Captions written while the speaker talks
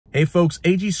Hey folks,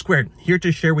 AG Squared here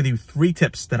to share with you 3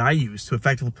 tips that I use to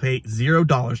effectively pay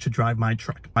 $0 to drive my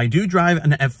truck. I do drive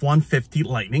an F-150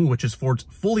 Lightning, which is Ford's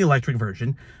fully electric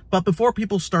version. But before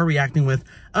people start reacting with,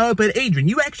 oh, but Adrian,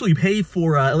 you actually pay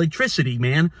for electricity,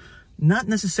 man. Not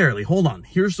necessarily. Hold on.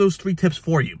 Here's those 3 tips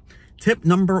for you. Tip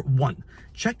number 1,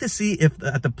 check to see if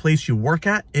at the place you work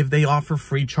at, if they offer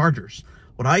free chargers.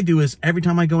 What I do is every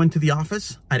time I go into the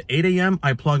office at 8 a.m.,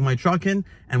 I plug my truck in,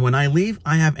 and when I leave,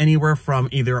 I have anywhere from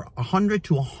either 100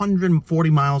 to 140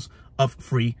 miles of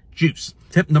free juice.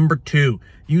 Tip number 2,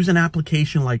 use an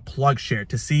application like PlugShare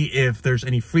to see if there's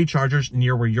any free chargers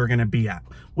near where you're going to be at,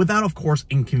 without, of course,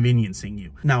 inconveniencing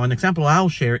you. Now, an example I'll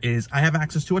share is I have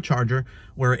access to a charger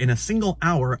where in a single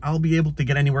hour, I'll be able to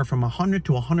get anywhere from 100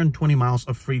 to 120 miles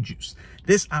of free juice.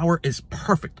 This hour is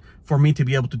perfect for me to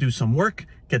be able to do some work,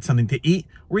 get something to eat,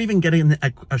 or even getting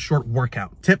a short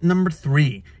workout. Tip number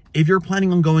 3, if you're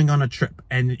planning on going on a trip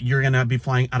and you're going to be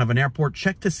flying out of an airport,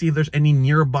 check to see if there's any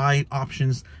nearby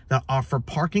options that offer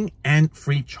parking and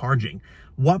free charging.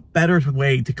 What better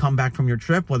way to come back from your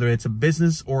trip, whether it's a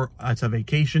business or it's a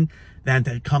vacation, than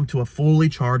to come to a fully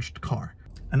charged car?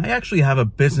 And I actually have a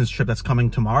business trip that's coming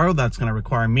tomorrow that's going to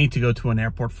require me to go to an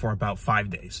airport for about 5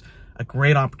 days. A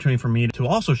great opportunity for me to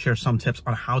also share some tips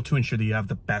on how to ensure that you have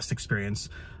the best experience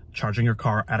charging your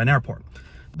car at an airport.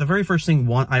 The very first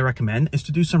thing I recommend is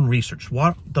to do some research.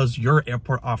 What does your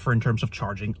airport offer in terms of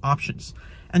charging options?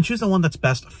 And choose the one that's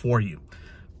best for you.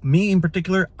 Me in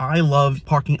particular, I love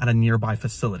parking at a nearby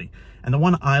facility. And the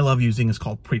one I love using is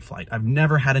called Pre-Flight. I've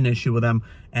never had an issue with them,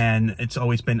 and it's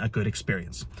always been a good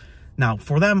experience. Now,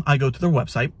 for them, I go to their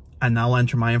website, and I'll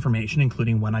enter my information,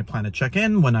 including when I plan to check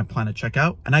in, when I plan to check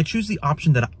out, and I choose the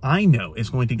option that I know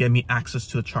is going to give me access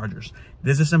to the chargers.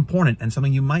 This is important and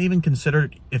something you might even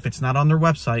consider, if it's not on their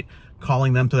website,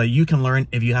 calling them so that you can learn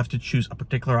if you have to choose a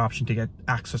particular option to get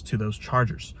access to those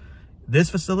chargers. This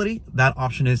facility, that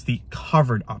option is the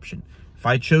covered option. If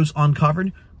I chose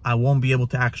uncovered, I won't be able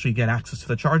to actually get access to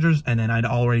the chargers, and then I'd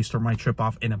already start my trip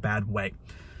off in a bad way.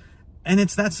 And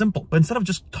it's that simple. But instead of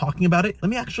just talking about it, let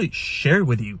me actually share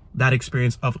with you that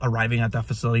experience of arriving at that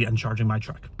facility and charging my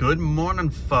truck. Good morning,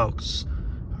 folks.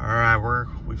 All right,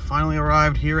 we finally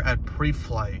arrived here at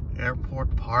Pre-Flight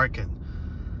Airport Parking.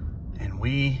 And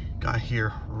we got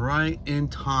here right in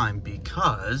time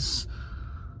because,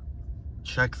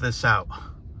 check this out.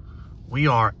 We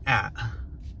are at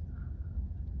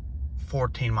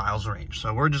 14 miles range.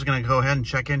 So we're just gonna go ahead and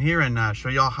check in here and show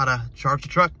y'all how to charge the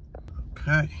truck.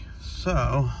 Okay.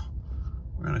 So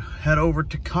we're gonna head over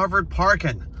to covered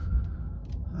parking.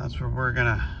 That's where we're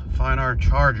gonna find our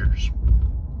chargers.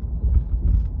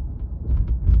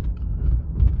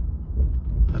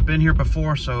 I've been here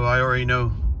before, so I already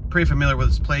know, pretty familiar with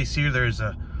this place here. There's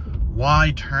a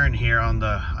wide turn here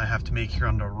I have to make here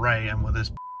on the right, and with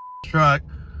this truck,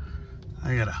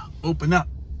 I gotta open up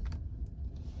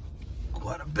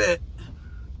quite a bit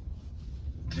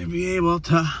to be able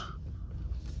to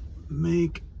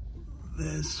make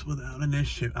this without an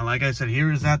issue. And like I said,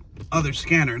 here is that other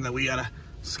scanner that we gotta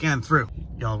scan through.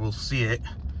 Y'all will see it.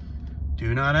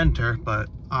 Do not enter, but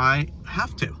I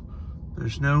have to.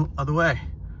 There's no other way.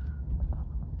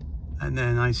 And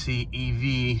then I see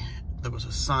EV. There was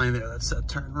a sign there that said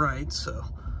turn right, so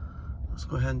let's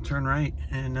go ahead and turn right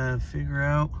and figure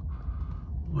out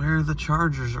where the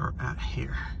chargers are at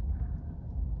here.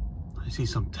 I see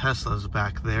some Teslas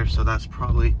back there, so that's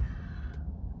probably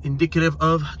indicative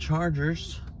of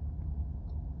chargers.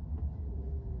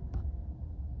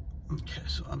 Okay,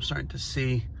 so I'm starting to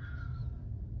see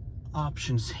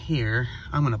options here.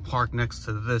 I'm gonna park next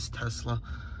to this Tesla.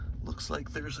 Looks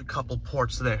like there's a couple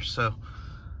ports there, so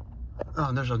oh,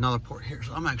 and there's another port here,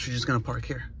 so I'm actually just gonna park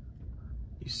here.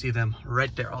 You see them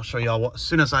right there. I'll show y'all as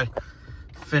soon as I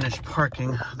finish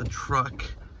parking the truck.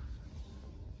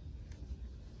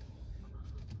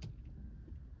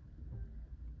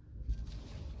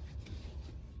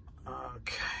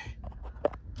 Okay.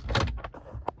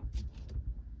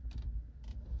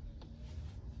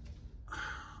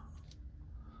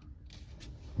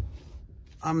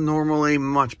 I'm normally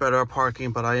much better at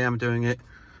parking, but I am doing it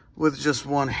with just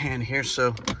one hand here,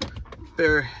 so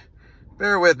bear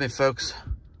with me, folks.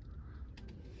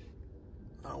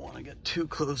 I don't want to get too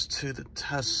close to the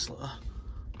Tesla,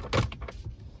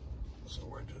 so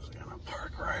we're just gonna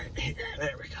park right here.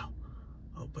 There we go.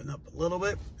 Open up a little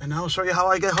bit, and I'll show you how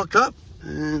I get hooked up.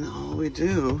 And all we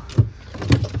do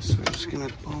is we're just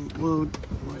gonna unload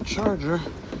my charger,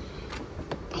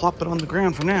 plop it on the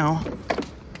ground for now,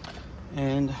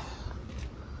 and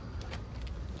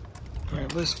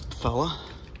grab this fella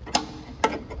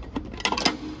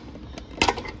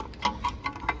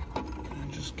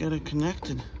and just get it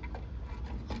connected.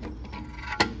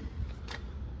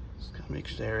 Make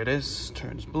sure, there it is,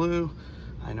 turns blue.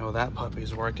 I know that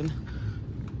puppy's working.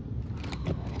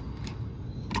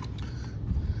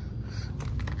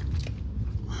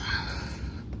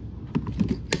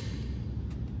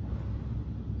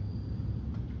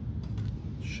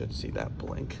 Should see that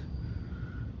blink.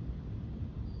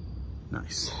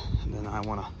 Nice. And then I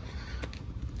want to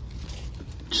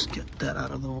just get that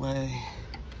out of the way.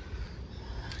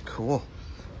 Cool.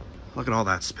 Look at all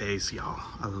that space, y'all.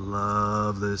 I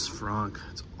love this front.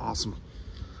 It's awesome.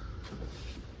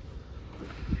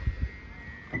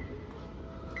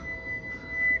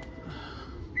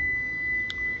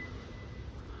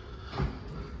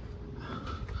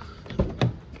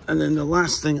 And then the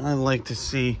last thing I like to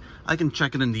see, I can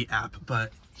check it in the app,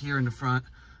 but here in the front,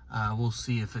 we'll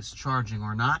see if it's charging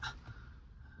or not.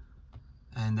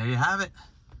 And there you have it.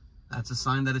 That's a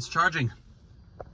sign that it's charging.